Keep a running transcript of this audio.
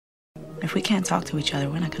If we can't talk to each other,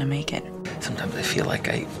 we're not gonna make it. Sometimes I feel like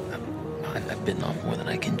I've bitten off more than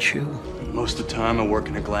I can chew. Most of the time, I work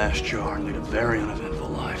in a glass jar and lead a very uneventful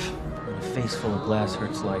life. When a face full of glass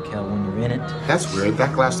hurts like hell when you're in it. That's weird.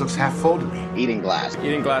 That glass looks half full to me. Eating glass.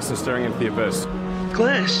 Eating glass and staring into the abyss.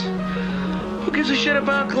 Glass? Who gives a shit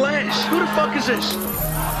about glass? Who the fuck is this?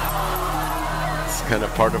 It's kind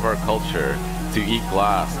of part of our culture to eat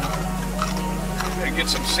glass. Gotta get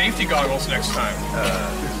some safety goggles next time.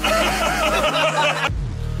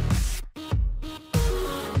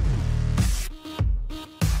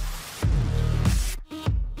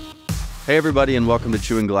 Hey everybody, and welcome to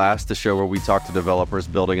Chewing Glass, the show where we talk to developers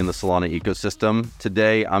building in the Solana ecosystem.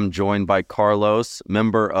 Today, I'm joined by Carlos,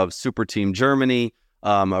 member of Super Team Germany,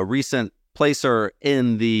 a recent placer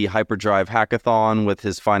in the Hyperdrive hackathon with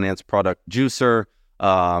his finance product Juicer.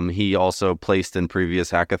 He also placed in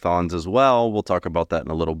previous hackathons as well. We'll talk about that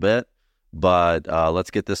in a little bit, but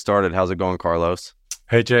let's get this started. How's it going, Carlos?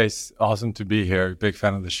 Hey, Jace. Awesome to be here. Big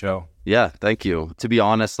fan of the show. Yeah, thank you. To be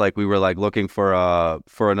honest, we were looking for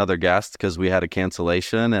another guest because we had a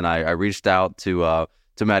cancellation, and I reached out to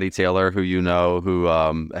Maddie Taylor, who you know, who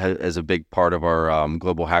is a big part of our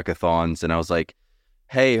global hackathons, and I was like,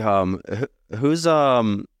 hey, who's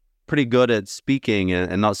pretty good at speaking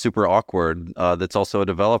and not super awkward, that's also a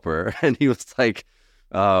developer? And he was like,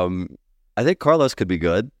 I think Carlos could be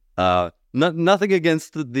good. Nothing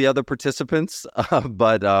against the other participants,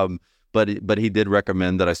 but he did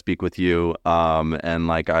recommend that I speak with you.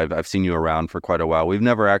 And I've seen you around for quite a while. We've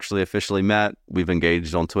never actually officially met. We've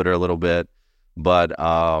engaged on Twitter a little bit, but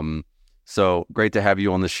so great to have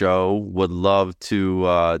you on the show. Would love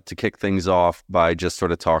to kick things off by just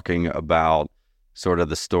sort of talking about sort of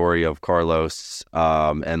the story of Carlos.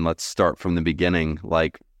 And let's start from the beginning.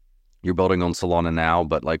 You're building on Solana now,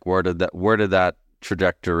 but where did that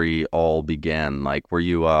trajectory all begin? Were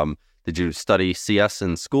you did you study CS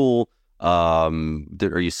in school? Are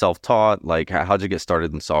you self-taught? How'd you get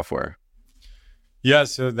started in software? Yeah,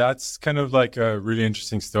 so that's kind of a really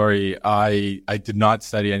interesting story. I did not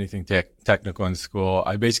study anything technical in school.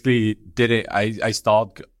 I basically did it. I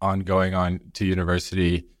stalled on going on to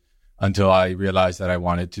university until I realized that I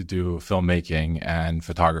wanted to do filmmaking and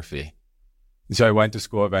photography. So I went to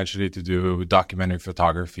school eventually to do documentary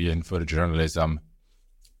photography and photojournalism.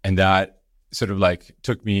 And that sort of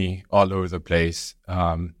took me all over the place.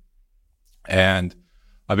 And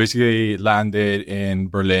I basically landed in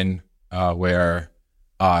Berlin, where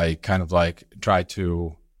I kind of tried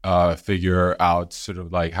to figure out sort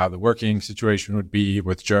of how the working situation would be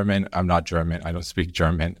with German. I'm not German. I don't speak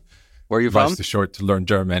German. Where are you from? Life's too short to learn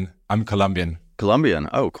German. I'm Colombian. Colombian.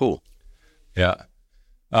 Oh, cool. Yeah.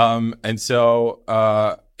 And so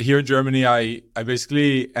here in Germany, I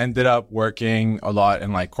basically ended up working a lot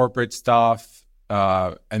in corporate stuff,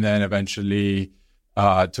 and then eventually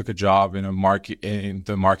took a job in the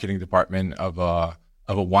marketing department of a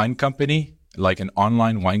wine company, an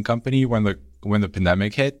online wine company when the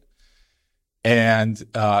pandemic hit. And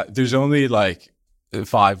there's only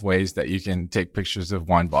 5 ways that you can take pictures of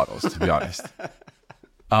wine bottles, to be honest.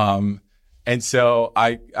 And so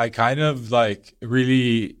I kind of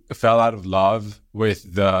really fell out of love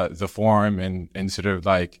with the form and sort of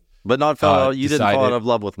But not fell out. You didn't fall out of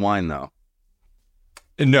love with wine though.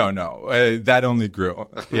 No, that only grew.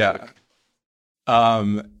 Yeah.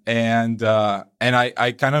 And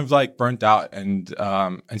I kind of burnt out, and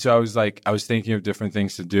so I was thinking of different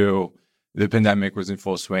things to do. The pandemic was in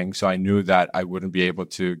full swing, so I knew that I wouldn't be able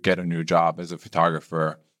to get a new job as a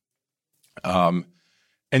photographer. And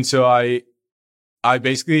so I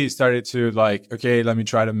basically started to okay, let me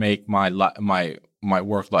try to make my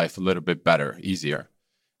work life a little bit better, easier.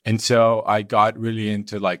 And so I got really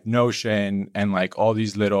into Notion and all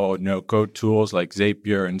these little no-code tools like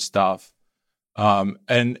Zapier and stuff. And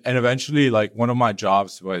eventually one of my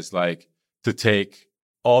jobs was to take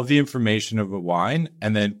all the information of a wine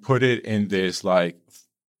and then put it in this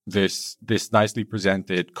this nicely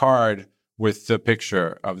presented card with the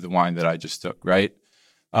picture of the wine that I just took, right?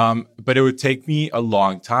 But it would take me a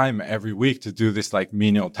long time every week to do this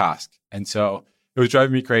menial task. And so it was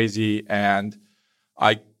driving me crazy. And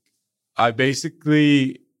I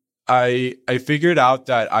basically, I figured out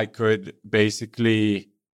that I could basically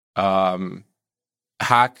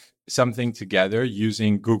hack something together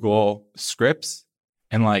using Google Scripts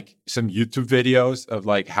and some YouTube videos of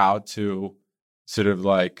how to sort of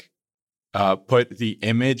put the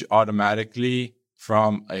image automatically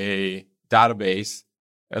from a database,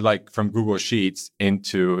 from Google Sheets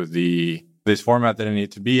into this format that it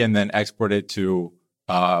needed to be, and then export it to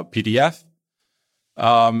PDF.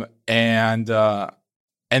 And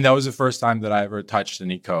that was the first time that I ever touched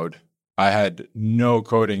any code. I had no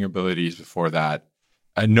coding abilities before that,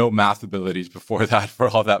 and no math abilities before that, for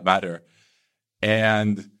all that matter.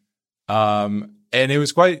 And it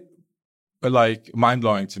was quite like mind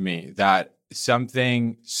blowing to me that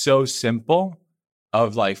something so simple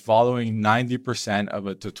of like following 90% of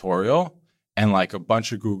a tutorial and like a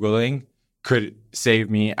bunch of Googling could save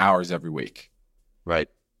me hours every week. Right.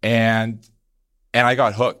 And I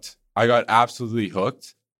got hooked. I got absolutely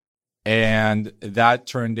hooked. And that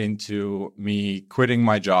turned into me quitting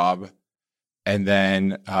my job and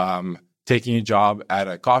then taking a job at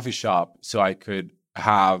a coffee shop so I could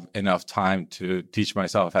have enough time to teach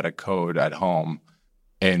myself how to code at home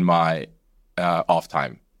in my off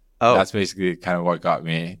time. Oh, that's basically kind of what got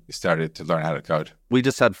me started to learn how to code. We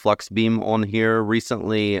just had Fluxbeam on here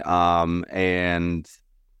recently, and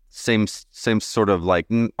same sort of like,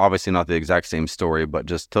 obviously not the exact same story, but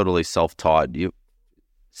just totally self-taught.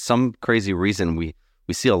 Some crazy reason we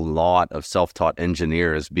see a lot of self-taught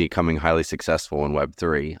engineers becoming highly successful in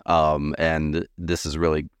Web3, and this is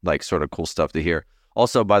really like sort of cool stuff to hear.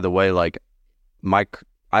 Also, by the way, like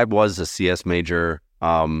I was a CS major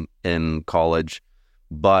in college.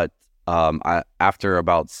 But after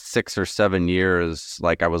about 6 or 7 years,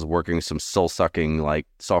 like I was working some soul-sucking like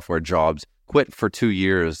software jobs, quit for 2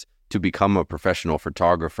 years to become a professional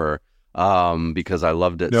photographer because I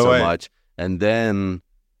loved it much. And then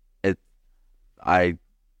I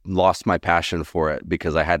lost my passion for it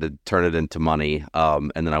because I had to turn it into money.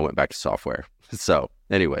 And then I went back to software. So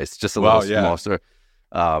anyways, just a little small story.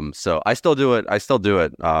 So I still do it.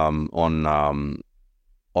 On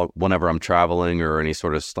whenever I'm traveling or any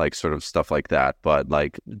sort of stuff like that. But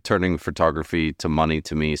like turning photography to money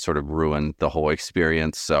to me sort of ruined the whole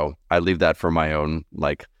experience. So I leave that for my own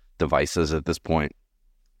like devices at this point.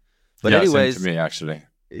 But anyways, same to me actually.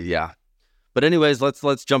 Yeah. But anyways,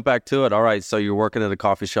 let's jump back to it. All right. So you're working at a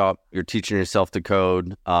coffee shop. You're teaching yourself to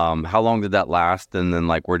code. How long did that last? And then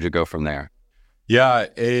like, where'd you go from there? Yeah,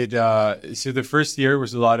 so the first year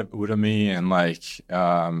was a lot of Udemy and like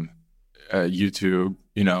YouTube.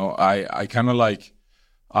 You know, I kind of like,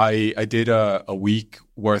 I did a week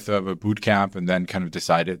worth of a boot camp and then kind of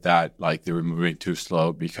decided that like they were moving too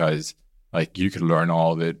slow because like you could learn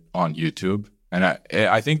all of it on YouTube. And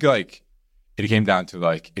I think like it came down to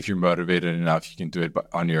like, if you're motivated enough, you can do it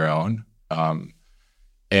on your own.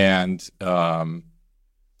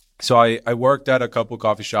 So I worked at a couple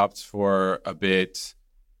coffee shops for a bit.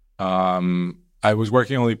 I was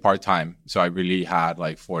working only part-time, so I really had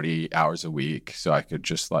like 40 hours a week, so I could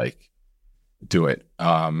just like do it.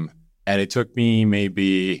 And it took me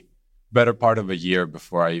maybe better part of a year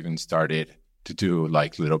before I even started to do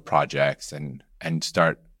like little projects and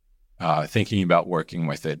start thinking about working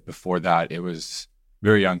with it. Before that, it was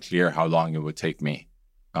very unclear how long it would take me.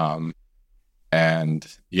 And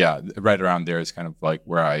yeah, right around there is kind of like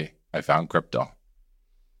where I found crypto.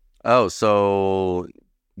 Oh, so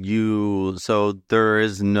there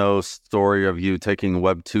is no story of you taking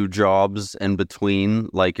Web 2 jobs in between,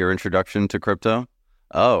 like your introduction to crypto?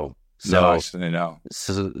 Oh, so no, actually, no.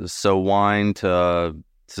 So wine to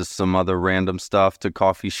some other random stuff to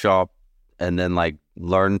coffee shop, and then like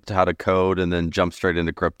learned how to code, and then jump straight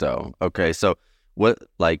into crypto. Okay, so what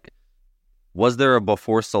was there a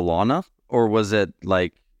before Solana, or was it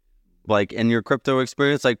like in your crypto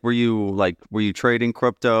experience, like were you trading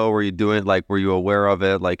crypto? Were you aware of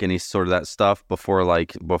it, like any sort of that stuff before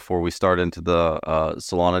we start into the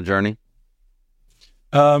Solana journey?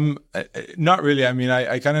 Not really. I mean,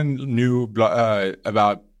 I kind of knew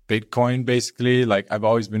about Bitcoin basically. Like I've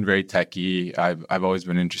always been very techy. I've always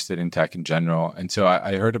been interested in tech in general, and so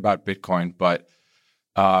I heard about Bitcoin, but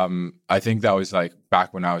I think that was like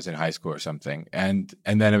back when I was in high school or something, and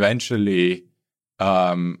then eventually.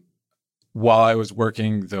 While I was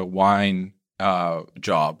working the wine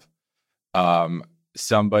job,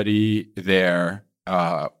 somebody there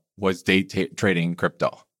was day trading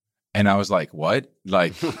crypto. And I was like, what?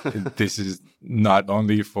 Like, this is not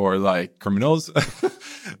only for like criminals.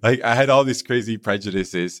 Like I had all these crazy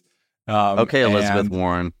prejudices. Okay, Elizabeth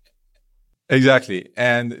Warren. Exactly.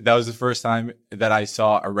 And that was the first time that I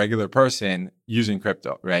saw a regular person using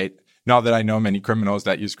crypto, right? Not that I know many criminals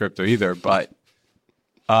that use crypto either, but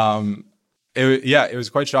it was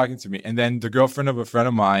quite shocking to me. And then the girlfriend of a friend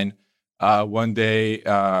of mine, one day,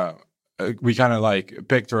 we kind of like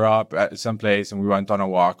picked her up at some place and we went on a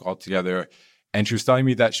walk all together. And she was telling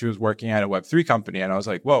me that she was working at a Web3 company. And I was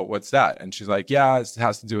like, whoa, what's that? And she's like, yeah, it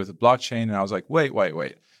has to do with the blockchain. And I was like, wait.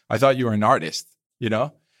 I thought you were an artist, you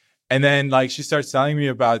know? And then like she starts telling me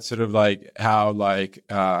about sort of like how like,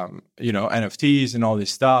 NFTs and all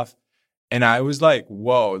this stuff. And I was like,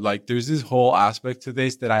 whoa, like there's this whole aspect to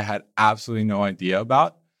this that I had absolutely no idea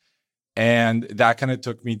about. And that kind of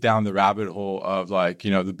took me down the rabbit hole of like,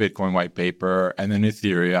 you know, the Bitcoin white paper and then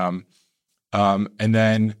Ethereum. And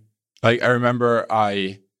then like, I remember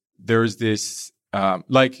there was this,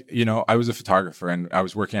 like, you know, I was a photographer and I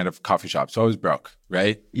was working at a coffee shop. So I was broke,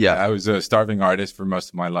 right? Yeah. I was a starving artist for most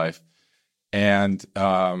of my life. And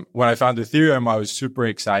when I found Ethereum, I was super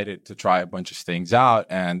excited to try a bunch of things out.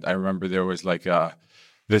 And I remember there was like the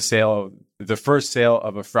first sale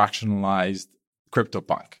of a fractionalized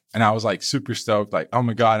CryptoPunk. And I was like super stoked, like, oh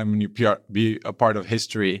my God, I'm going to be a part of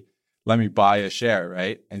history. Let me buy a share,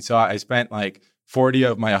 right? And so I spent like 40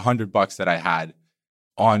 of my $100 that I had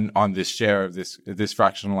on this share of this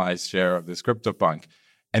fractionalized share of this CryptoPunk.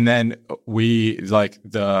 And then we like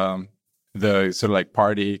the sort of like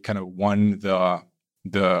party kind of won the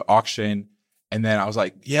auction. And then I was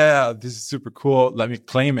like, yeah, this is super cool. Let me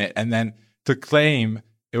claim it. And then to claim,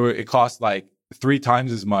 it cost like 3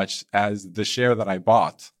 times as much as the share that I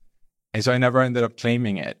bought. And so I never ended up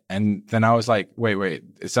claiming it. And then I was like, wait,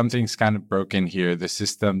 something's kind of broken here. The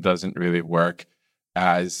system doesn't really work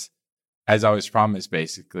as I was promised,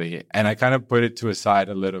 basically. And I kind of put it to a side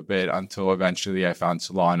a little bit until eventually I found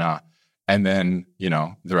Solana. And then, you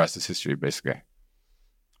know, the rest is history, basically.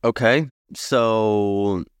 Okay.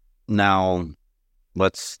 So now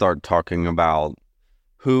let's start talking about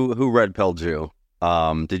who red pilled you.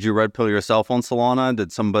 Did you red pill yourself on Solana?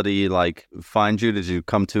 Did somebody like find you? Did you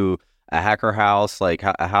come to a hacker house? Like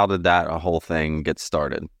how did that whole thing get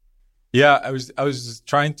started? Yeah, I was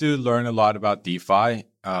trying to learn a lot about DeFi.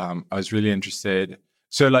 I was really interested.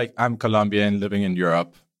 So like I'm Colombian living in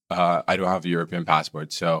Europe. I don't have a European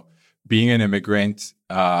passport. So being an immigrant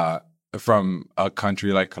from a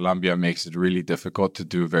country like Colombia makes it really difficult to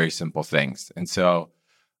do very simple things. And so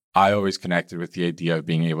I always connected with the idea of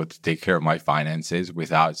being able to take care of my finances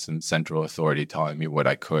without some central authority telling me what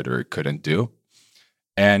I could or couldn't do.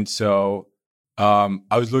 And so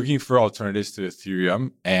I was looking for alternatives to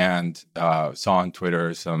Ethereum and saw on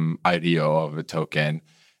Twitter some IDO of a token.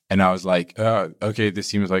 And I was like, okay, this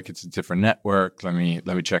seems like it's a different network. Let me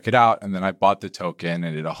check it out. And then I bought the token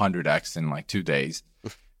and it 100x in like 2 days.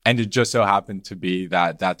 And it just so happened to be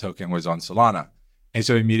that token was on Solana. And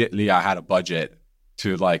so immediately I had a budget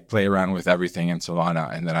to like play around with everything in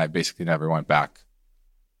Solana. And then I basically never went back.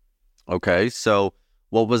 Okay. So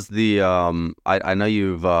what was the, I know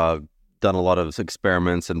you've done a lot of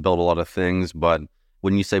experiments and built a lot of things, but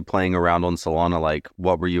when you say playing around on Solana, like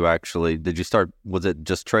what were you actually, was it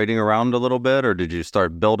just trading around a little bit or did you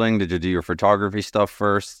start building? Did you do your photography stuff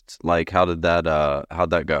first? Like how'd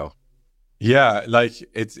that go? Yeah, like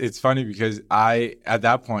it's funny because at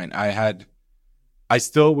that point I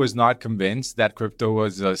still was not convinced that crypto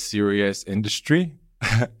was a serious industry.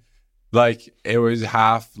 Like it was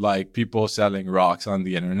half like people selling rocks on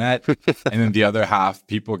the internet and then the other half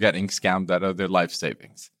people getting scammed out of their life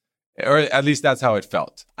savings. Or at least that's how it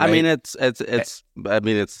felt. Right? I mean,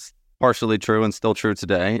 it's partially true and still true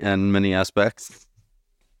today in many aspects.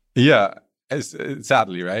 Yeah,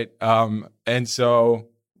 sadly, right? And so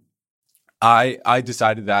I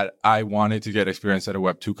decided that I wanted to get experience at a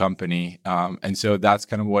Web2 company. And so that's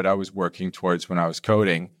kind of what I was working towards when I was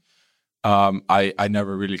coding. I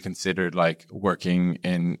never really considered like working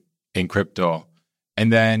in crypto.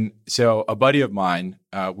 And then, so a buddy of mine,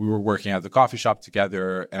 we were working at the coffee shop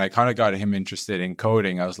together and I kind of got him interested in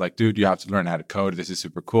coding. I was like, dude, you have to learn how to code. This is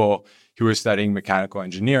super cool. He was studying mechanical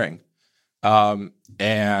engineering.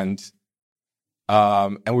 And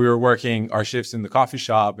we were working our shifts in the coffee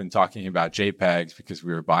shop and talking about JPEGs because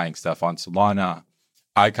we were buying stuff on Solana.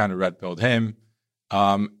 I kind of red pilled him.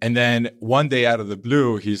 And then one day out of the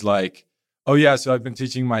blue, he's like, oh yeah, so I've been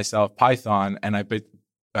teaching myself Python and I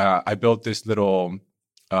built this little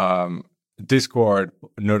Discord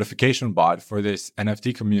notification bot for this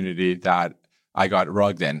NFT community that I got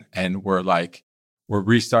rugged in. And we're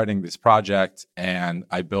restarting this project and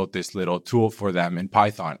I built this little tool for them in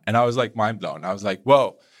Python. And I was like mind blown. I was like,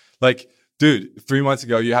 whoa, like, dude, 3 months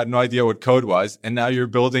ago, you had no idea what code was. And now you're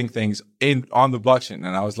building things on the blockchain.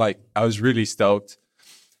 And I was really stoked.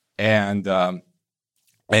 And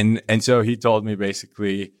so he told me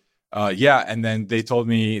basically, yeah. And then they told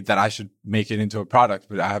me that I should make it into a product,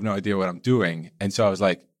 but I have no idea what I'm doing. And so I was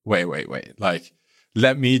like, wait, like,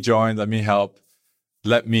 let me join, let me help,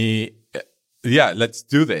 let's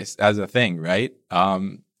do this as a thing. Right.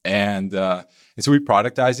 And so we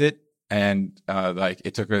productized it and, like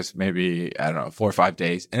it took us maybe, I don't know, 4 or 5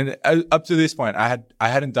 days. And up to this point, I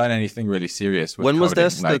hadn't done anything really serious with When was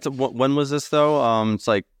coding. this? When was this though? It's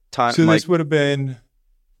like time. So like... this would have been,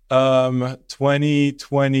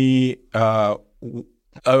 2020,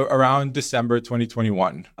 around December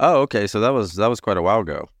 2021. Oh, okay. So that was quite a while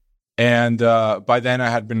ago. And by then I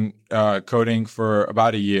had been coding for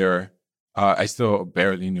about a year. I still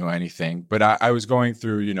barely knew anything, but I was going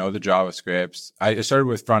through, you know, the JavaScripts. I started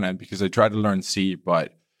with front end because I tried to learn C,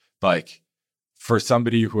 but like for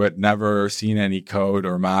somebody who had never seen any code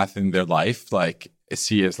or math in their life, like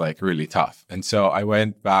C is like really tough. And so I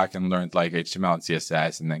went back and learned like HTML and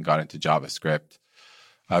CSS, and then got into JavaScript,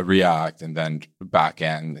 React, and then back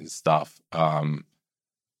end and stuff.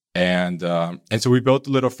 And so we built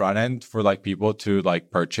a little front end for like people to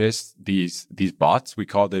like purchase these bots. We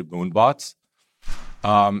called it moon bots.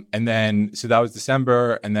 And then so that was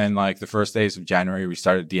December, and then like the first days of January, we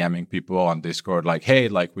started DMing people on Discord like, hey,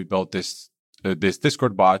 like we built this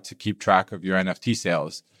Discord bot to keep track of your NFT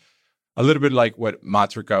sales. A little bit like what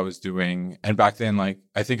Matrika was doing. And back then, like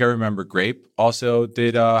I think I remember Grape also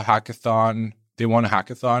did a hackathon. They won a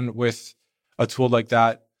hackathon with a tool like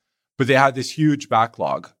that, but they had this huge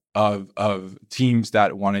backlog of teams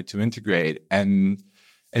that wanted to integrate, and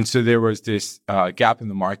so there was this gap in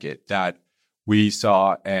the market that we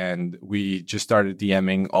saw, and we just started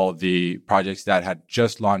DMing all the projects that had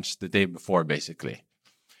just launched the day before, basically,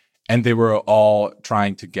 and they were all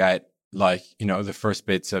trying to get like, you know, the first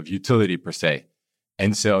bits of utility per se.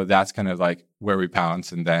 And so that's kind of like where we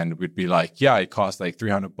pounce, and then we'd be like, yeah, it costs like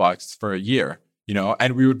 $300 for a year, you know,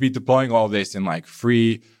 and we would be deploying all this in like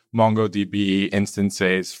free MongoDB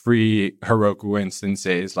instances, free Heroku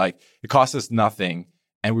instances. Like it cost us nothing,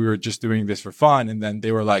 and we were just doing this for fun. And then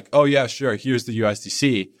they were like, oh yeah, sure, here's the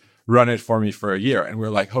USDC, run it for me for a year. And we're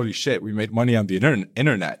like, holy shit, we made money on the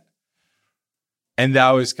internet. And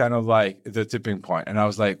that was kind of like the tipping point. And I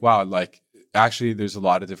was like, wow, like actually there's a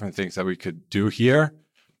lot of different things that we could do here.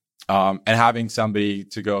 And having somebody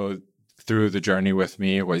to go through the journey with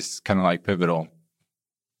me was kind of like pivotal.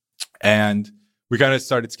 And we kind of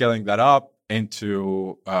started scaling that up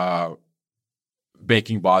into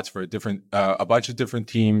making bots for a bunch of different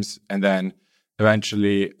teams. And then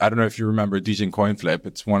eventually, I don't know if you remember DJ CoinFlip.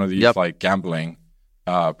 It's one of these like gambling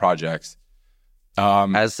projects.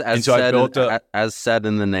 As said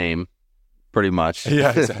in the name, pretty much.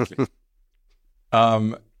 Yeah, exactly.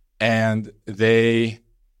 And they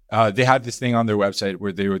had this thing on their website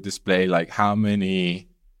where they would display like how many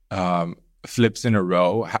flips in a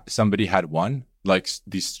row somebody had won, like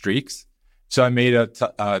these streaks. So I made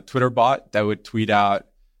a Twitter bot that would tweet out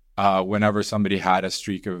whenever somebody had a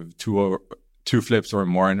streak of two flips or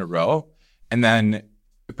more in a row, and then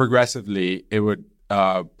progressively it would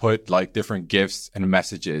put like different GIFs and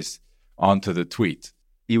messages onto the tweet.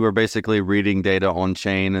 You were basically reading data on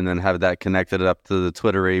chain and then have that connected up to the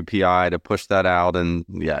Twitter API to push that out. And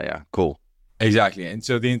yeah, cool. Exactly. And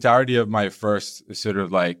so the entirety of my first sort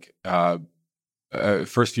of like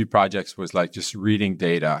first few projects was like just reading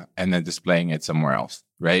data and then displaying it somewhere else,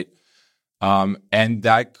 right? And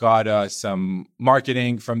that got us some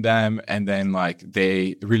marketing from them. And then like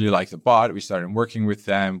they really liked the bot. We started working with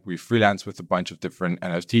them. We freelanced with a bunch of different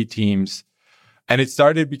NFT teams. And it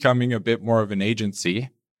started becoming a bit more of an agency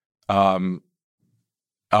of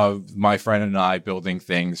my friend and I building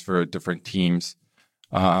things for different teams.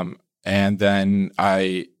 And then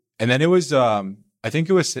it was I think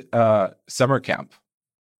it was summer camp.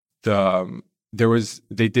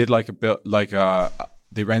 They did like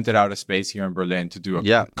they rented out a space here in Berlin to do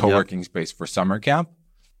a co-working space for summer camp.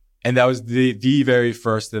 And that was the very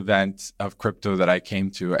first event of crypto that I came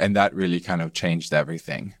to. And that really kind of changed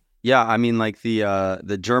everything. Yeah, I mean, like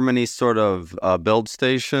the Germany sort of build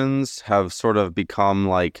stations have sort of become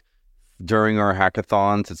like, during our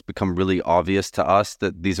hackathons, it's become really obvious to us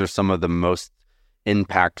that these are some of the most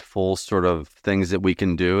impactful sort of things that we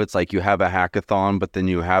can do. It's like you have a hackathon, but then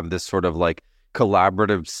you have this sort of like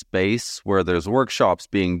collaborative space where there's workshops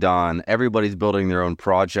being done. Everybody's building their own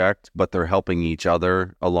project, but they're helping each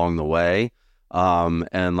other along the way.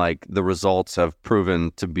 And like the results have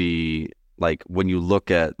proven to be like, when you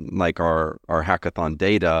look at like our hackathon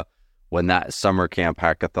data, when that summer camp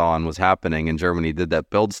hackathon was happening and Germany did that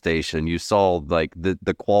build station, you saw like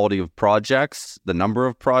the quality of projects, the number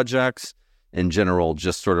of projects in general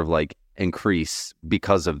just sort of like increase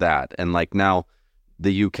because of that. And like now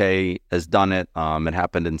the UK has done it. It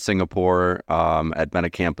happened in Singapore at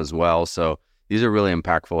Metacamp as well. So these are really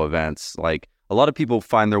impactful events. Like a lot of people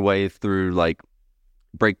find their way through like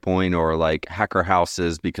Breakpoint or like hacker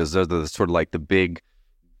houses because those are sort of like the big,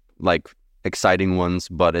 like exciting ones.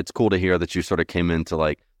 But it's cool to hear that you sort of came into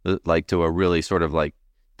like to a really sort of like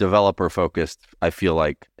developer focused, I feel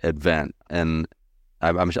like, event. And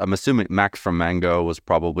I'm assuming Max from Mango was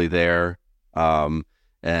probably there.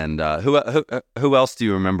 And who else do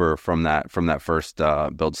you remember from that first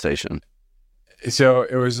build station? So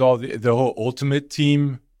it was all the whole Ultimate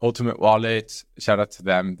team, Ultimate Wallet. Shout out to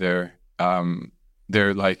them. They're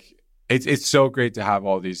like, it's so great to have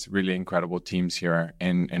all these really incredible teams here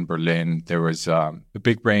in Berlin. There was the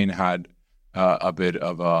Big Brain had a bit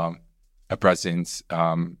of a presence,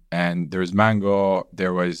 and there was Mango.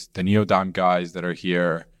 There was the Neodime guys that are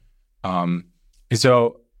here. And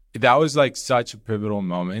so that was like such a pivotal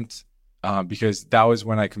moment. Because that was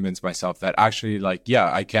when I convinced myself that actually, like,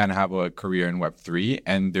 yeah, I can have a career in Web3,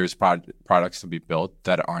 and there's products to be built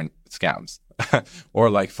that aren't scams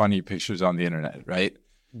or like funny pictures on the internet, right?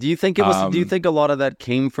 Do you think it was? Do you think a lot of that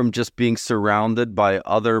came from just being surrounded by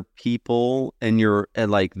other people and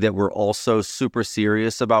like that were also super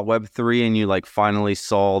serious about Web3, and you like finally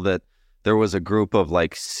saw that there was a group of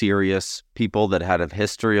like serious people that had a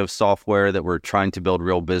history of software that were trying to build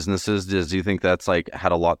real businesses? Do you think that's like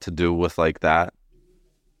had a lot to do with like that?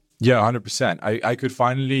 Yeah, 100%. I could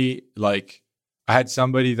finally like, I had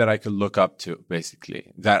somebody that I could look up to,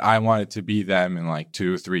 basically, that I wanted to be them in like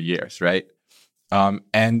 2 or 3 years, right?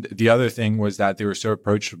 And the other thing was that they were so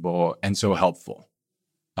approachable and so helpful.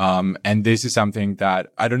 And this is something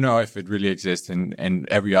that I don't know if it really exists in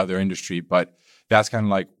every other industry, but that's kind of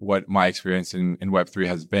like what my experience in Web3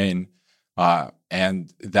 has been.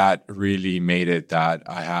 And that really made it that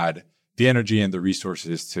I had the energy and the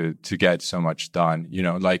resources to get so much done. You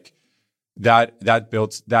know, like that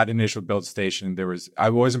initial build station, I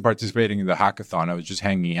wasn't participating in the hackathon. I was just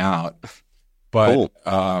hanging out. But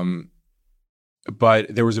cool.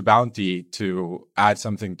 But there was a bounty to add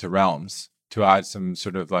something to Realms, to add some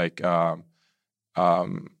sort of like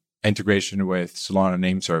integration with Solana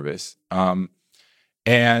name service.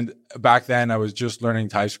 And back then I was just learning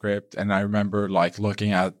TypeScript, and I remember like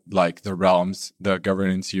looking at like the Realms, the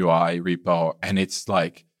governance UI repo, and it's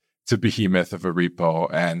a behemoth of a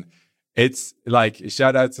repo. And it's like,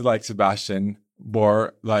 shout out to like Sebastian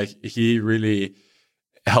Bohr, like he really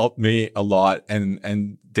helped me a lot.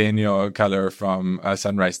 And Daniel Keller from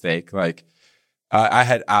Sunrise Steak, like I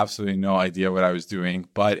had absolutely no idea what I was doing,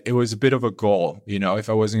 but it was a bit of a goal. You know, if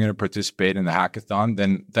I wasn't going to participate in the hackathon,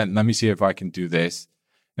 then let me see if I can do this.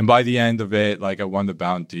 And by the end of it, like I won the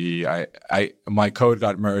bounty. My code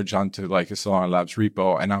got merged onto like a Solana Labs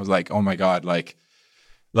repo, and I was like, oh my God, like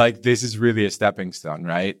this is really a stepping stone,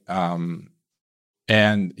 right?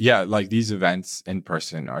 And yeah, like these events in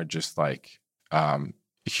person are just like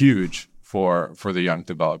huge for the young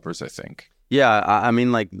developers, I think. Yeah, I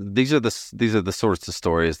mean, like these are the sorts of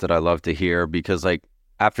stories that I love to hear, because like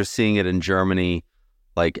after seeing it in Germany,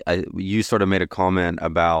 like you sort of made a comment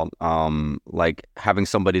about like having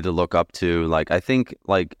somebody to look up to. Like I think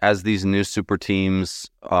like as these new super teams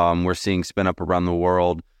we're seeing spin up around the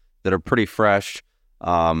world that are pretty fresh.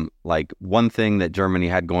 Like one thing that Germany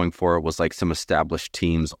had going for it was like some established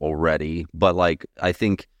teams already, but like I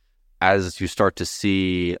think as you start to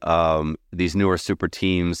see these newer super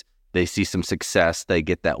teams, they see some success, they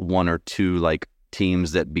get that one or two like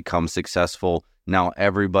teams that become successful. Now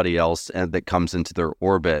everybody else that comes into their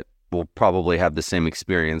orbit will probably have the same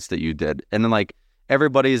experience that you did. And then like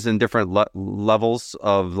everybody's in different levels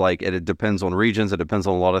of like, it depends on regions, it depends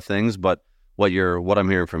on a lot of things, but what I'm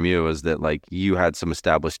hearing from you is that like you had some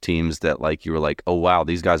established teams that like you were like, oh wow,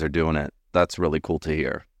 these guys are doing it. That's really cool to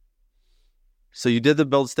hear. So you did the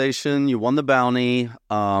build station, you won the bounty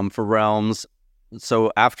for Realms.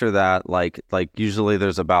 So after that, like usually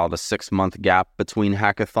there's about a 6-month gap between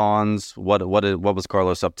hackathons. What was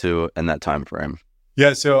Carlos up to in that time frame?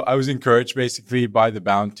 Yeah, so I was encouraged basically by the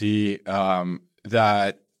bounty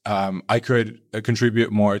that I could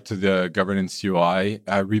contribute more to the governance UI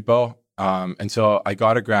repo. And so I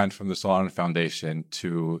got a grant from the Solana Foundation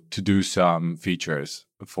to do some features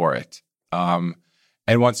for it. And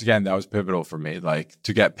once again, that was pivotal for me, like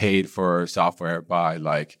to get paid for software by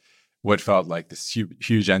like what felt like this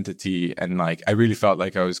huge entity. And like, I really felt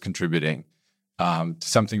like I was contributing to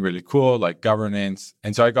something really cool, like governance.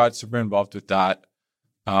 And so I got super involved with that.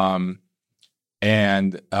 I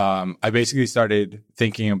basically started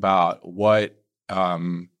thinking about what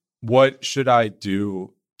should I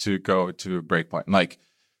do to go to Breakpoint? Like,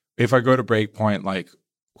 if I go to Breakpoint, like,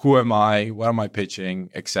 who am I? What am I pitching,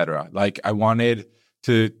 etc. Like, I wanted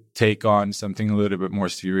to take on something a little bit more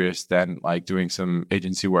serious than like doing some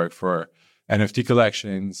agency work for NFT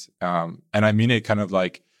collections. And I mean it kind of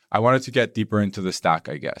like, I wanted to get deeper into the stack,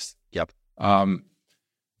 I guess. Yep.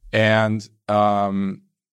 And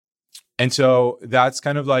so that's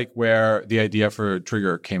kind of like where the idea for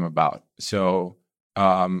Trigger came about. So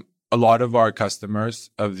a lot of our customers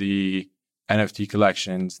of the NFT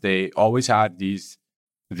collections, they always had these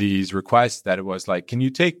these requests that it was like, can you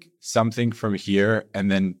take something from here and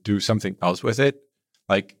then do something else with it?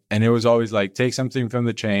 Like, and it was always like, take something from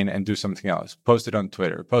the chain and do something else. Post it on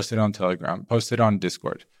Twitter, post it on Telegram, post it on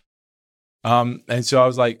Discord. And so I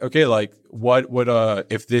was like, okay, like what would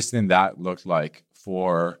if this and that looked like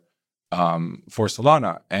for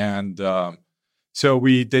Solana? And so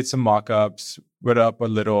we did some mock-ups, put up a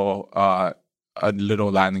little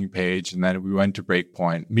landing page, and then we went to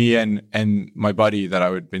Breakpoint. Me and my buddy that I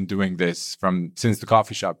had been doing this since the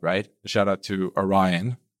coffee shop, right? Shout out to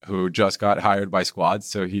Orion, who just got hired by Squad,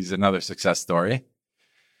 so he's another success story.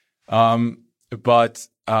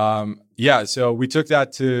 Yeah, so we took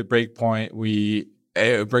that to Breakpoint.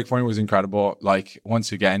 Breakpoint was incredible. Like,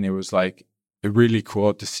 once again, it was like really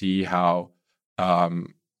cool to see how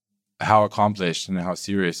accomplished and how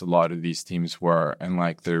serious a lot of these teams were, and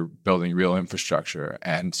like they're building real infrastructure.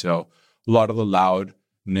 And so a lot of the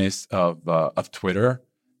loudness of Twitter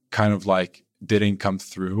kind of like didn't come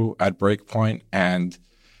through at Breakpoint. And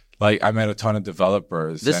like I met a ton of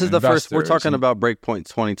developers. This is the first, we're talking about Breakpoint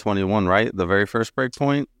 2021, right? The very first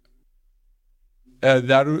Breakpoint?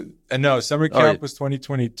 No, Summer Camp was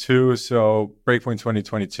 2022, so Breakpoint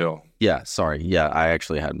 2022. Yeah, sorry. Yeah, I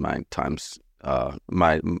actually had my times,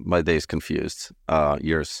 my days confused,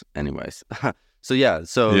 years anyways.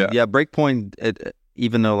 Breakpoint,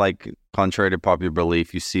 even though like contrary to popular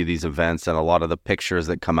belief, you see these events and a lot of the pictures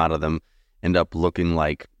that come out of them end up looking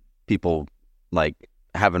like people like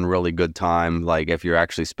having really good time. Like if you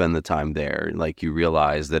actually spend the time there, like you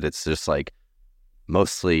realize that it's just like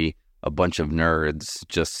mostly a bunch of nerds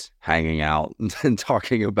just hanging out and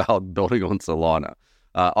talking about building on Solana.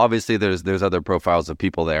 Obviously, there's other profiles of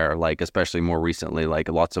people there, like especially more recently, like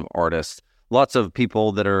lots of artists, lots of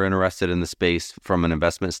people that are interested in the space from an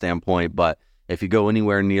investment standpoint. But if you go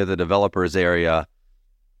anywhere near the developers area,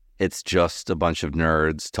 it's just a bunch of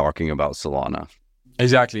nerds talking about Solana.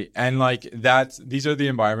 Exactly. And like these are the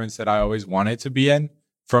environments that I always wanted to be in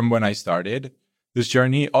from when I started this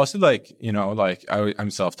journey. Also, like, you know, like I'm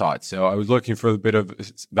self-taught, so I was looking for a bit of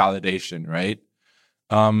validation, right?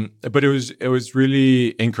 But it was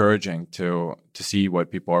really encouraging to see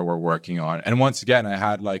what people were working on. And once again, I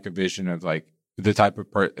had like a vision of like the type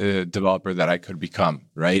of developer that I could become,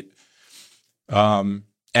 right?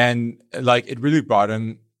 And like it really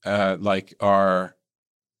broadened like our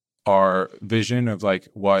vision of like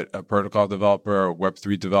what a protocol developer or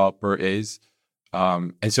Web3 developer is.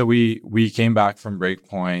 And so we came back from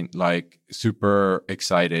Breakpoint like super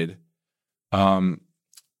excited.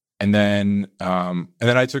 And then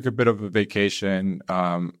I took a bit of a vacation.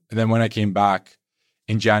 And then when I came back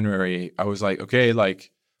in January, I was like, okay,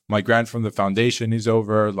 like my grant from the foundation is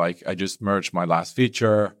over. Like I just merged my last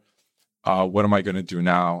feature. What am I going to do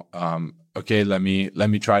now? Okay, let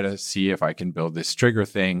me try to see if I can build this trigger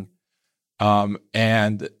thing.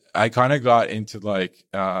 And I kind of got into like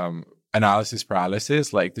analysis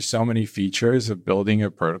paralysis. Like there's so many features of building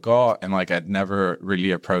a protocol, and like I'd never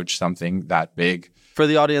really approached something that big. For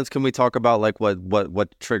the audience, can we talk about like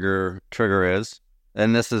what trigger is?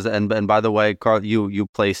 And this is and by the way, Carl, you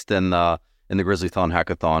placed in the Grizzlython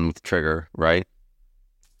hackathon with Trigger, right?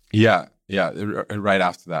 Yeah, right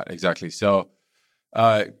after that, exactly. So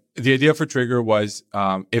the idea for Trigger was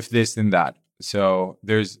if this then that. So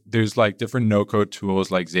there's like different no-code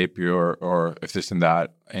tools like Zapier or if this and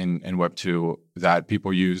that in Web 2 that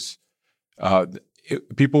people use.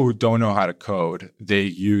 People who don't know how to code, they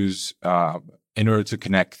use in order to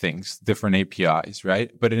connect things, different APIs,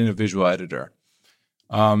 right? But in a visual editor.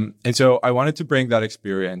 And so I wanted to bring that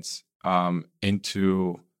experience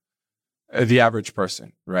into the average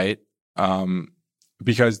person, right?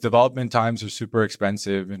 Because development times are super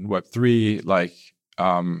expensive in Web3, like,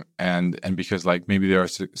 and because like maybe there are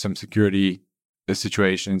some security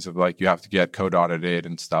situations of like you have to get code audited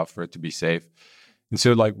and stuff for it to be safe. And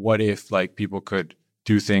so like, what if like people could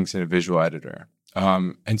do things in a visual editor?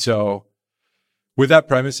 And so with that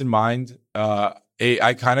premise in mind,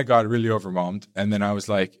 I kind of got really overwhelmed. And then I was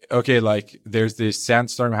like, okay, like there's this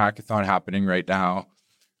Sandstorm hackathon happening right now.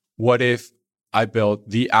 What if I built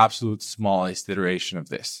the absolute smallest iteration of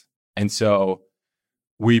this? And so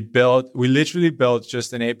we literally built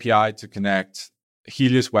just an API to connect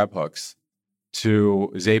Helios webhooks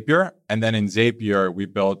to Zapier. And then in Zapier, we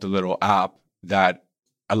built a little app that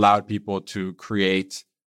allowed people to create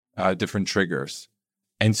different triggers.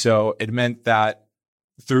 And so it meant that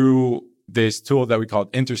through this tool that we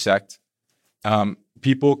called Intersect,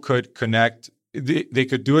 people could connect, they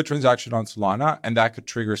could do a transaction on Solana, and that could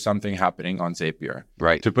trigger something happening on Zapier.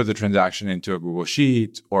 Right. To put the transaction into a Google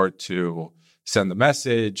Sheet or to send the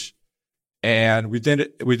message. And we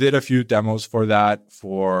did a few demos for that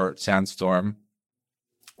for Sandstorm,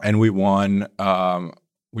 and we won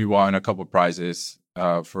a couple prizes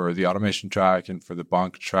for the automation track and for the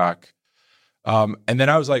bonk track. And then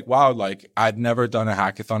I was like, wow, like I'd never done a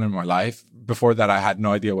hackathon in my life. Before that, I had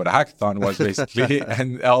no idea what a hackathon was basically.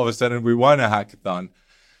 And all of a sudden we won a hackathon.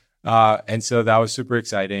 And so that was super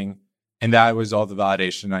exciting. And that was all the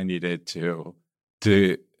validation I needed to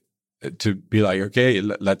be like, okay,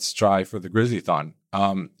 let's try for the Grizzlython.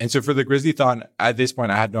 And so for the Grizzlython, at this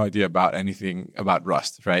point, I had no idea about anything about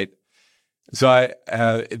Rust, right? So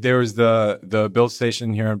there was the build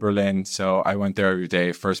station here in Berlin. So I went there every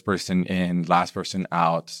day, first person in, last person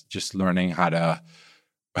out, just learning how to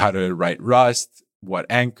write Rust, what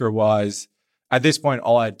Anchor was. At this point,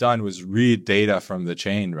 all I'd done was read data from the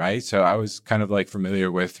chain, right? So I was kind of like familiar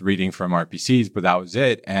with reading from RPCs, but that was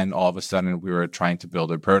it. And all of a sudden, we were trying to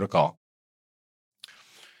build a protocol.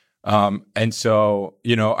 And so,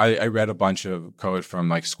 I read a bunch of code from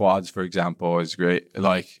like Squads, for example, is great.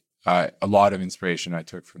 Like a lot of inspiration I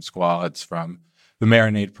took from Squads, from the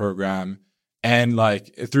Marinade program, and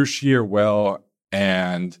like through sheer will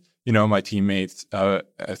and, my teammates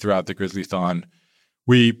throughout the Grizzlython,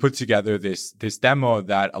 we put together this demo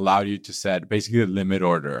that allowed you to set basically a limit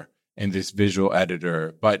order in this visual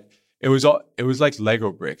editor. But it was like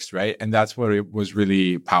Lego bricks, right? And that's what it was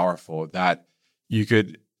really powerful, that you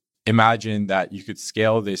could imagine that you could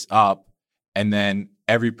scale this up, and then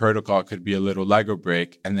every protocol could be a little Lego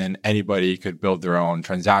brick, and then anybody could build their own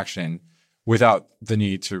transaction without the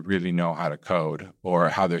need to really know how to code or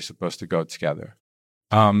how they're supposed to go together.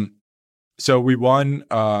 So we won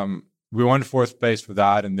fourth place for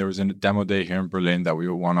that, and there was a demo day here in Berlin that we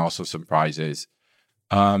won also some prizes.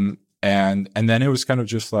 And then it was kind of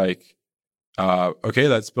just like, okay,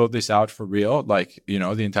 let's build this out for real. Like,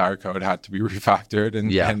 the entire code had to be refactored,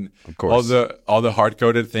 and of course, all the hard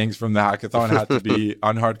coded things from the hackathon had to be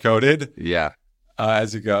unhard coded. Yeah,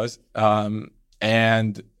 as it goes.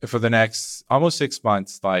 And for the next almost 6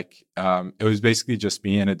 months, like it was basically just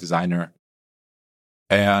me and a designer,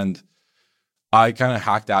 and I kind of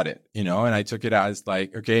hacked at it, and I took it as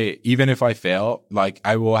like, okay, even if I fail, like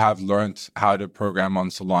I will have learned how to program on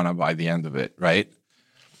Solana by the end of it, right?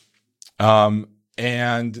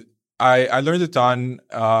 And I learned a ton.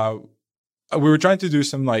 We were trying to do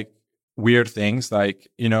some like weird things, like,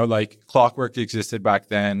 like Clockwork existed back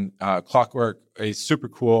then. Clockwork is super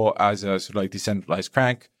cool as a sort of like decentralized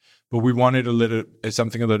crank, but we wanted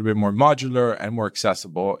something a little bit more modular and more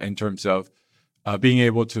accessible in terms of being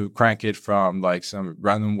able to crank it from like some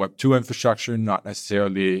random Web2 infrastructure, not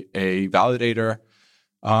necessarily a validator.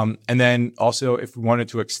 And then also, if we wanted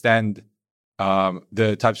to extend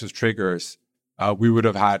the types of triggers, we would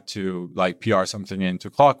have had to like PR something into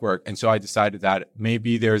Clockwork. And so I decided that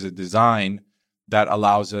maybe there's a design that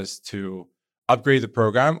allows us to upgrade the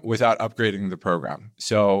program without upgrading the program.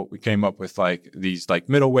 So we came up with like these like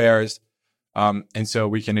middlewares. And so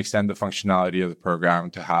we can extend the functionality of the program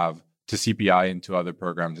to CPI into other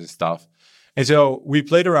programs and stuff. And so we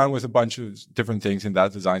played around with a bunch of different things in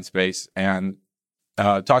that design space, and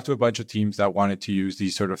talked to a bunch of teams that wanted to use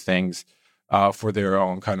these sort of things for their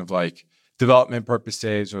own kind of like development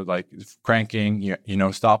purposes, or like cranking,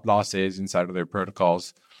 stop losses inside of their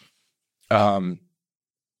protocols. But,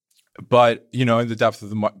 in the depth of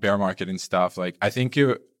the bear market and stuff, like I think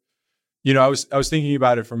I was thinking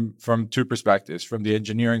about it from two perspectives. From the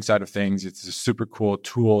engineering side of things, it's a super cool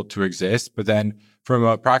tool to exist. But then from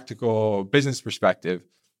a practical business perspective,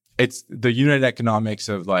 it's the unit economics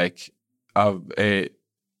of an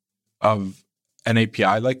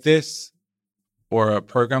API like this or a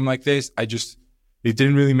program like this. It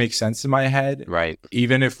didn't really make sense in my head. Right.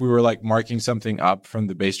 Even if we were like marking something up from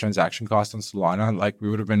the base transaction cost on Solana, like we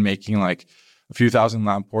would have been making like a few thousand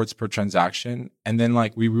lamp ports per transaction. And then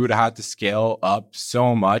like we would have had to scale up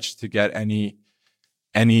so much to get any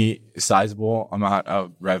sizable amount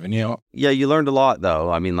of revenue. Yeah, you learned a lot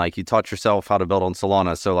though. I mean, like you taught yourself how to build on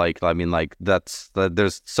Solana. So like, I mean, like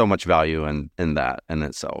there's so much value in that in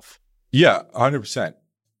itself. Yeah, 100%.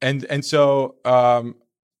 And so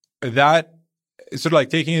that sort of like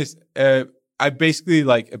taking this, I basically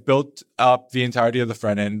like built up the entirety of the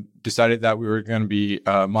front end, decided that we were going to be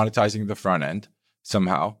monetizing the front end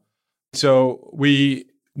somehow. So we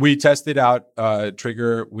tested out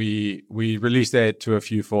Trigger. We released it to a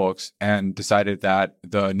few folks and decided that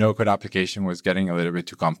the no-code application was getting a little bit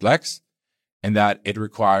too complex, and that it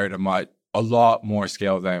required a lot more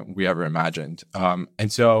scale than we ever imagined.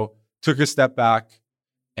 And so took a step back,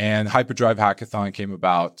 and Hyperdrive Hackathon came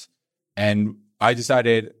about, and I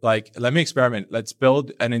decided, like, let me experiment. Let's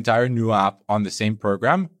build an entire new app on the same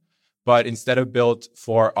program, But instead of built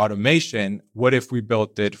for automation, what if we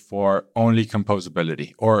built it for only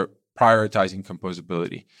composability or prioritizing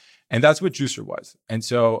composability? And that's what Juicer was. And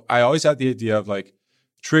so I always had the idea of like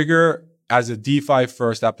Trigger as a DeFi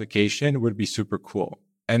first application would be super cool.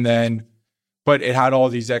 And then, but it had all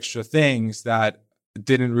these extra things that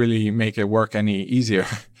didn't really make it work any easier.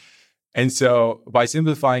 And so by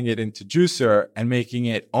simplifying it into Juicer and making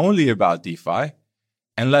it only about DeFi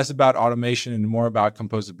and less about automation and more about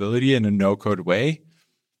composability in a no-code way,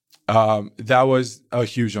 that was a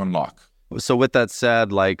huge unlock. So with that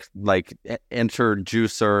said, like enter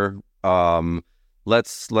Juicer.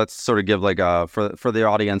 Let's sort of give like a for the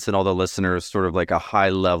audience and all the listeners sort of like a high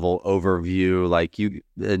level overview. Like you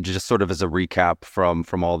just sort of as a recap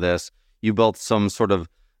from all this, you built some sort of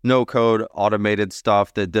no code automated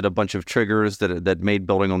stuff that did a bunch of triggers that made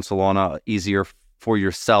building on Solana easier for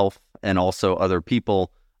yourself and also other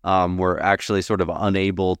people. Were actually sort of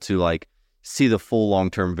unable to like see the full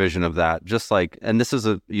long-term vision of that. Just like, and this is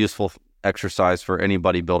a useful exercise for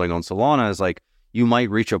anybody building on Solana, is like you might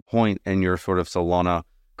reach a point in your sort of Solana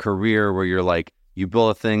career where you're like, you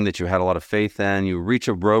build a thing that you had a lot of faith in, you reach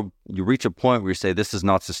a point where you say, this is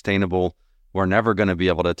not sustainable. We're never going to be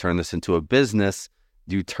able to turn this into a business.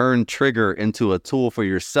 You turn Trigger into a tool for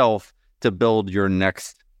yourself to build your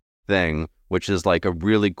next thing, which is like a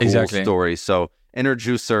really cool story. So enter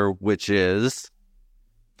Juicer, which is...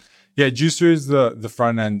 Yeah, Juicer is the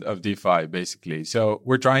front end of DeFi, basically. So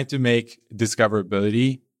we're trying to make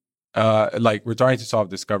discoverability, we're trying to solve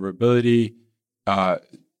discoverability,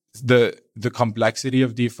 the complexity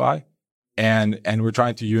of DeFi, and we're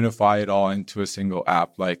trying to unify it all into a single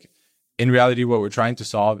app. Like in reality, what we're trying to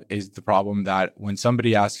solve is the problem that when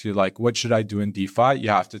somebody asks you, like, what should I do in DeFi? You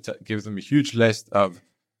have to give them a huge list of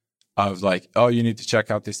like, oh, you need to check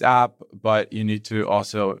out this app, but you need to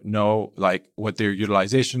also know like what their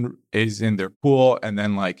utilization is in their pool. And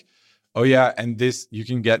then like, oh yeah, and this, you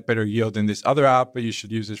can get better yield in this other app, but you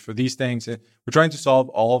should use it for these things. And we're trying to solve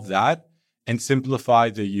all of that and simplify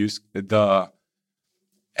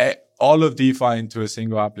all of DeFi into a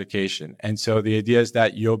single application. And so the idea is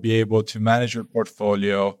that you'll be able to manage your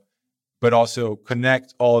portfolio, but also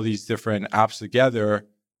connect all these different apps together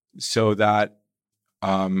so that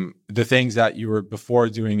the things that you were before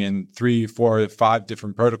doing in 3, 4, 5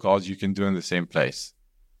 different protocols, you can do in the same place.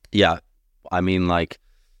 Yeah. I mean, like,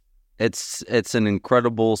 it's an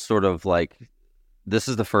incredible sort of like, this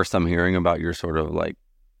is the first I'm hearing about your sort of like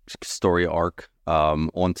story arc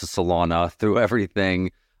onto Solana through everything.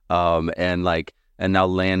 And now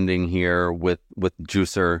landing here with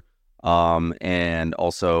Juicer, and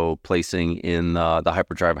also placing in the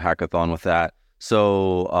Hyperdrive hackathon with that.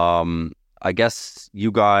 So, I guess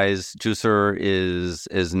you guys, Juicer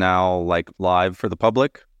is now like live for the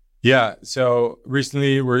public. Yeah. So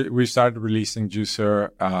recently we started releasing Juicer,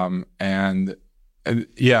 and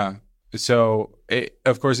yeah. So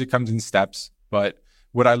of course it comes in steps, but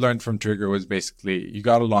what I learned from Trigger was basically you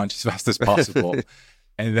got to launch as fast as possible,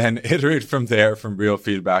 and then iterate from there from real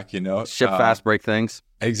feedback. Ship fast, break things.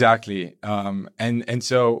 Exactly. And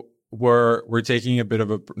so we're taking a bit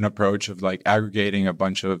of an approach of like aggregating a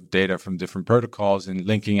bunch of data from different protocols and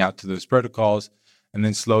linking out to those protocols. And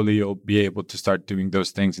then slowly you'll be able to start doing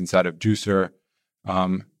those things inside of Juicer.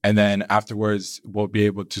 And then afterwards, we'll be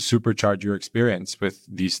able to supercharge your experience with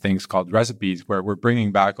these things called recipes, where we're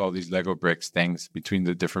bringing back all these Lego bricks things between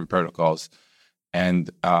the different protocols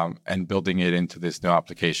and building it into this new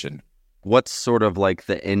application. What's sort of like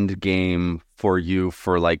the end game for you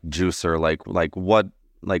for like Juicer?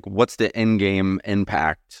 What's the end game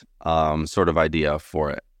impact sort of idea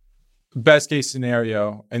for it? Best case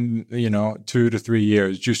scenario, in 2 to 3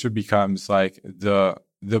 years, Juicer becomes like the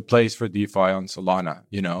place for DeFi on Solana,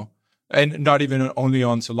 and not even only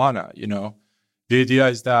on Solana. The idea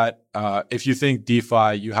is that if you think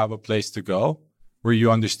DeFi, you have a place to go where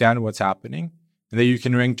you understand what's happening, and that you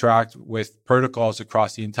can interact with protocols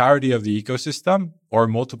across the entirety of the ecosystem or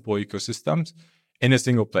multiple ecosystems in a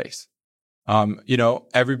single place.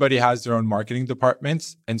 Everybody has their own marketing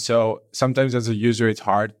departments. And so sometimes as a user, it's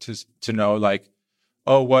hard to know like,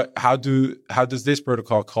 oh, how does this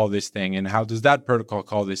protocol call this thing? And how does that protocol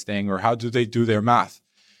call this thing? Or how do they do their math?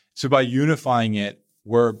 So by unifying it,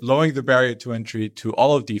 we're lowering the barrier to entry to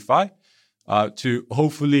all of DeFi, to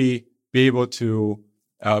hopefully be able to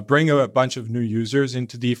bring a bunch of new users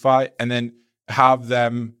into DeFi and then have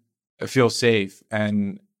them feel safe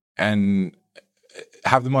and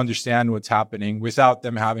have them understand what's happening without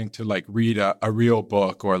them having to like read a real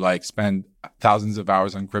book or like spend thousands of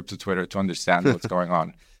hours on crypto Twitter to understand what's going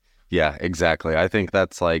on. Yeah, exactly. I think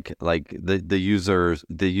that's like the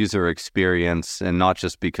user experience, and not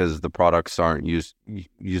just because the products aren't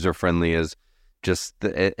user friendly, is just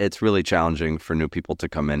it's really challenging for new people to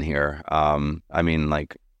come in here. I mean,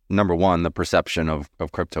 like, number one, the perception of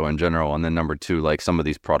crypto in general, and then number two, like, some of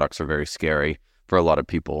these products are very scary for a lot of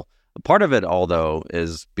people. Part of it, although,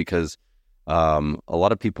 is because a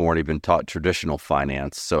lot of people weren't even taught traditional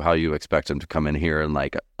finance. So how you expect them to come in here and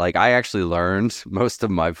like I actually learned most of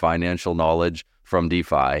my financial knowledge from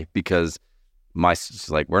DeFi, because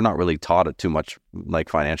we're not really taught it too much, like,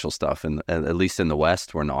 financial stuff, and at least in the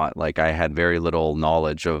West we're not. Like, I had very little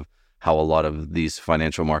knowledge of how a lot of these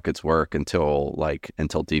financial markets work until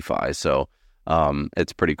DeFi. So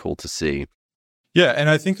it's pretty cool to see. Yeah, and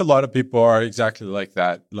I think a lot of people are exactly like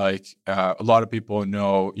that. Like, a lot of people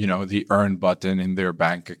know, the earn button in their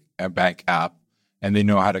bank app, and they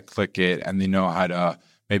know how to click it, and they know how to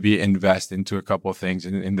maybe invest into a couple of things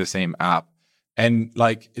in the same app. And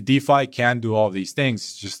like, DeFi can do all these things,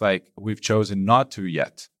 it's just like we've chosen not to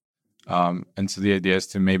yet. And so the idea is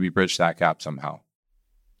to maybe bridge that gap somehow.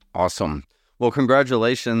 Awesome. Well,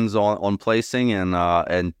 congratulations on placing and 2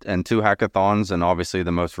 hackathons, and obviously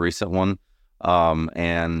the most recent one.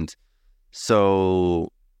 And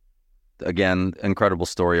so, again, incredible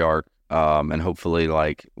story arc, and hopefully,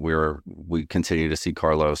 like, we continue to see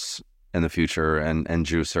Carlos in the future, and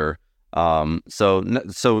Juicer. So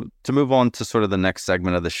to move on to sort of the next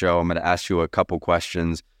segment of the show, I'm going to ask you a couple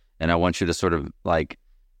questions, and I want you to sort of like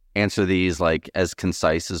answer these like as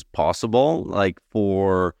concise as possible, like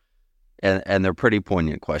and they're pretty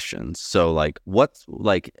poignant questions. So like, what's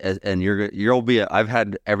like, and you'll be, I've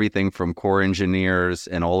had everything from core engineers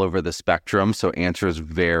and all over the spectrum. So answers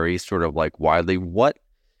vary sort of like widely. What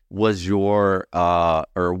was your,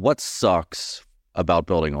 or what sucks about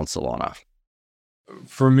building on Solana?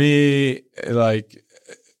 For me, like,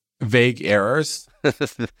 vague errors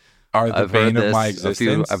are the bane of my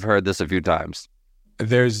existence. I've heard this a few times.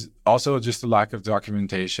 There's also just a lack of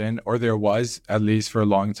documentation, or there was, at least for a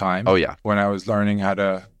long time. Oh yeah, when I was learning how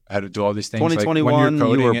to do all these things. 2021,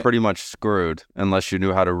 like, you were pretty much screwed unless you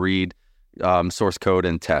knew how to read source code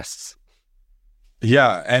and tests.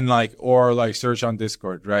 Yeah, and or search on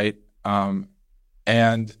Discord, right?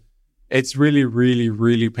 And it's really, really,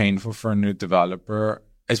 really painful for a new developer,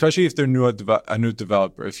 especially if they're a new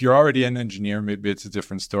developer. If you're already an engineer, maybe it's a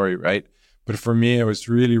different story, right? But for me, it was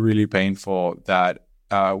really, really painful that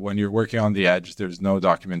when you're working on the edge, there's no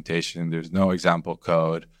documentation, there's no example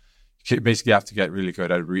code. You basically have to get really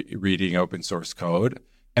good at reading open source code.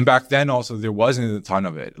 And back then also, there wasn't a ton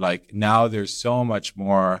of it. Like, now there's so much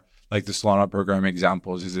more. Like, the Solana program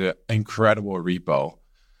examples is an incredible repo.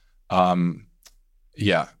 But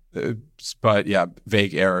yeah,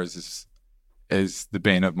 vague errors is the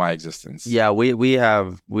bane of my existence. Yeah, we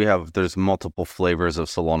have there's multiple flavors of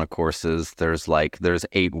Solana courses. There's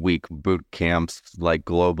 8-week boot camps, like,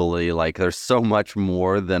 globally. Like, there's so much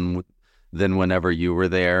more than whenever you were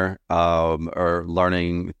there, or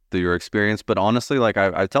learning through your experience. But honestly, like,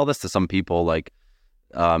 I tell this to some people, like,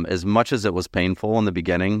 as much as it was painful in the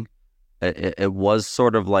beginning, it was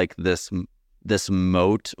sort of like this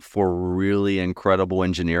moat for really incredible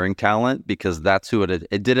engineering talent, because that's who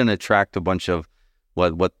it didn't attract a bunch of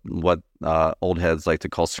what old heads like to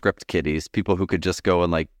call script kiddies, people who could just go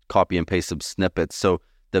and like copy and paste some snippets. So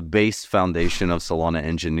the base foundation of Solana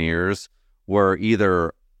engineers were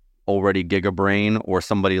either already gigabrain or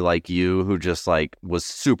somebody like you who just like was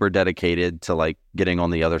super dedicated to like getting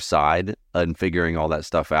on the other side and figuring all that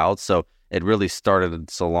stuff out. So it really started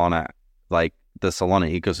Solana, like the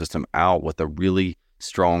Solana ecosystem, out with a really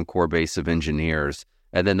strong core base of engineers.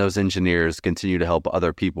 And then those engineers continue to help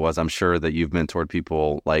other people, as I'm sure that you've mentored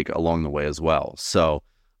people like along the way as well. So,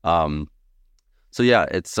 yeah,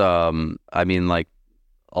 it's, I mean, like,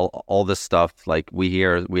 all this stuff, like, we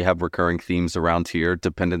have recurring themes around here: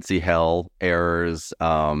 dependency hell, errors.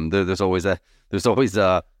 There's always a,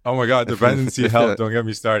 oh my God, dependency hell. Don't get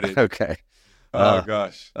me started. Okay. Oh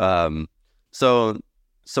gosh.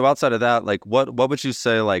 So outside of that, like, what would you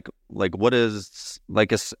say, like what is,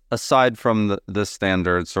 like, aside from the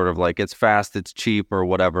standard sort of like it's fast, it's cheap, or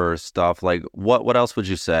whatever stuff, like what else would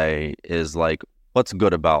you say is like what's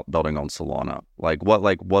good about building on Solana?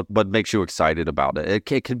 What makes you excited about it?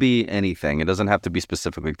 It could be anything. It doesn't have to be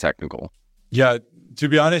specifically technical. Yeah, to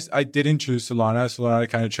be honest, I didn't choose Solana. Solana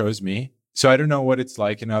kind of chose me. So I don't know what it's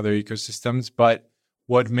like in other ecosystems, but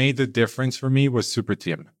what made the difference for me was Super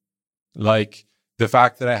Team. Like, the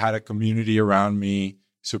fact that I had a community around me,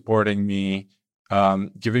 supporting me,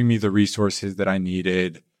 giving me the resources that I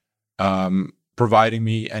needed, providing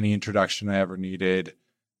me any introduction I ever needed,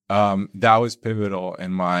 that was pivotal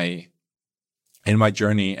in my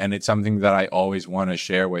journey, and it's something that I always want to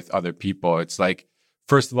share with other people. It's like,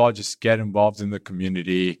 first of all, just get involved in the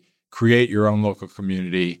community, create your own local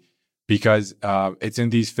community, because it's in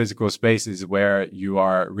these physical spaces where you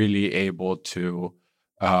are really able to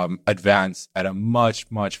advance at a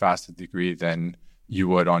much, much faster degree than you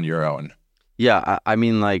would on your own. Yeah, I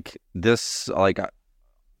mean, like this, like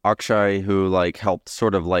Akshay, who like helped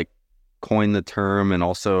sort of like coin the term, and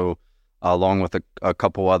also along with a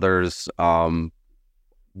couple others,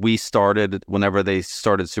 we started, whenever they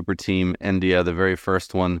started Super Team India, the very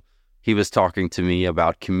first one, he was talking to me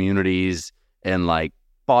about communities and like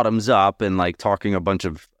bottoms up, and like talking a bunch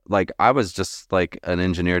of, like, I was just like an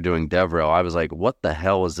engineer doing DevRel. I was like, what the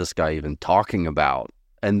hell is this guy even talking about?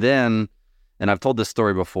 And then, and I've told this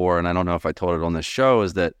story before, and I don't know if I told it on this show,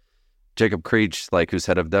 is that Jacob Creech, like, who's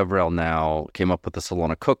head of DevRel now, came up with the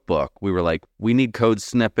Solana cookbook. We were like, we need code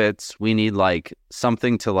snippets. We need like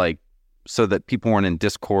something to like, so that people weren't in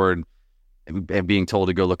Discord and being told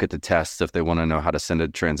to go look at the tests if they want to know how to send a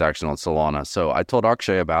transaction on Solana. So I told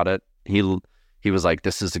Akshay about it. He was like,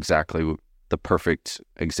 this is exactly the perfect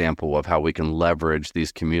example of how we can leverage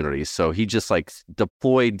these communities. So he just like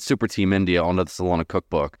deployed Super Team India onto the Solana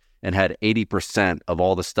cookbook and had 80% of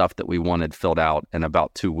all the stuff that we wanted filled out in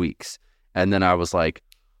about 2 weeks. And then I was like,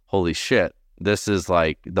 holy shit, this is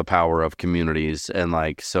like the power of communities. And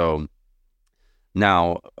like, so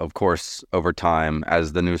now, of course, over time,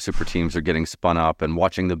 as the new super teams are getting spun up and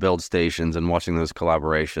watching the build stations and watching those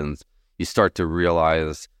collaborations, you start to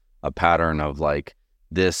realize a pattern of like,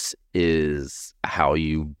 this is how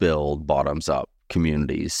you build bottoms up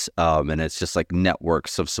communities. And it's just like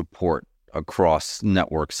networks of support across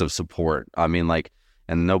networks of support. I mean, like,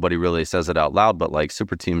 and nobody really says it out loud, but like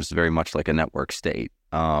Super Team is very much like a network state.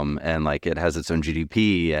 And like it has its own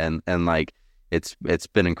GDP, and like it's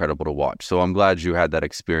been incredible to watch. So I'm glad you had that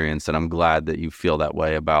experience, and I'm glad that you feel that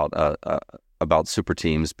way about super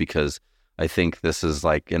teams, because I think this is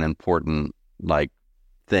like an important like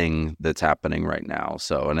thing that's happening right now.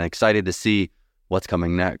 So, and I'm excited to see what's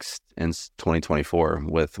coming next in 2024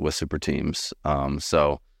 with super teams.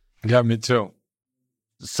 So yeah, me too.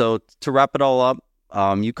 So to wrap it all up,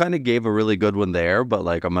 you kind of gave a really good one there, but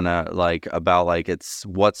like I'm gonna like about like it's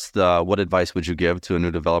what advice would you give to a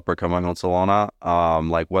new developer coming on Solana?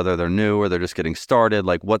 Like whether they're new or they're just getting started,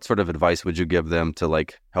 like what sort of advice would you give them to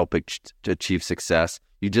like help achieve success?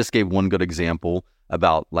 You just gave one good example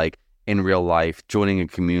about like in real life joining a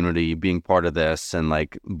community, being part of this, and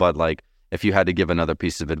like, but like if you had to give another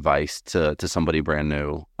piece of advice to somebody brand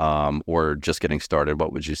new or just getting started,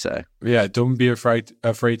 what would you say? Yeah, don't be afraid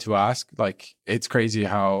to ask. Like, it's crazy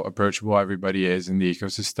how approachable everybody is in the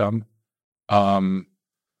ecosystem. I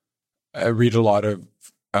read a lot of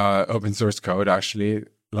open source code, actually.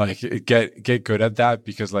 Like, get good at that,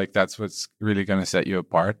 because like that's what's really going to set you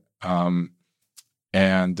apart. And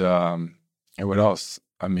what else?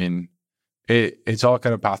 I mean, it's all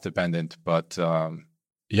kind of path dependent, but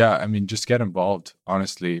yeah, I mean, just get involved,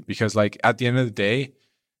 honestly, because like at the end of the day,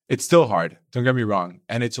 it's still hard. Don't get me wrong.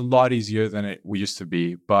 And it's a lot easier than it used to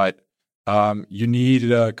be. But you need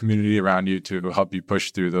a community around you to help you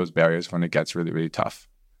push through those barriers when it gets really, really tough.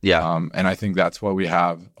 Yeah. And I think that's what we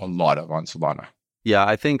have a lot of on Solana. Yeah,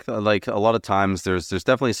 I think like a lot of times there's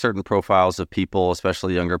definitely certain profiles of people,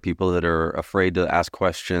 especially younger people, that are afraid to ask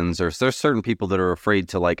questions. Or there's certain people that are afraid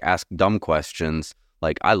to like ask dumb questions.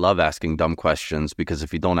 Like, I love asking dumb questions, because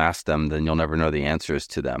if you don't ask them, then you'll never know the answers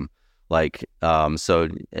to them. Like, so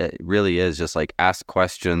it really is just like ask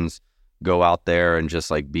questions, go out there and just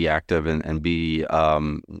like be active and be,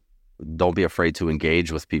 don't be afraid to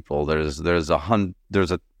engage with people. There's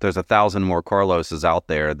 1,000 more Carloses out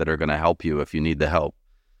there that are going to help you if you need the help.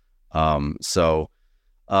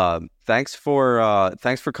 Thanks for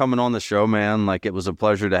coming on the show, man. Like, it was a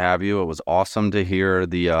pleasure to have you. It was awesome to hear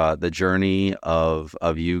the journey of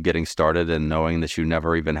you getting started and knowing that you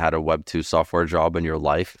never even had a Web 2 software job in your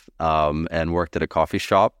life, and worked at a coffee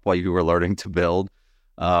shop while you were learning to build.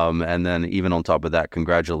 And then even on top of that,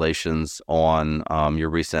 congratulations on your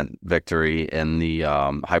recent victory in the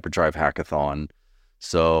Hyperdrive Hackathon.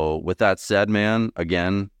 So with that said, man,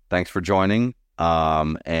 again, thanks for joining,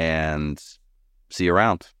 and see you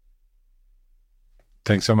around.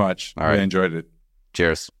 Thanks so much. All right. I enjoyed it.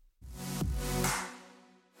 Cheers.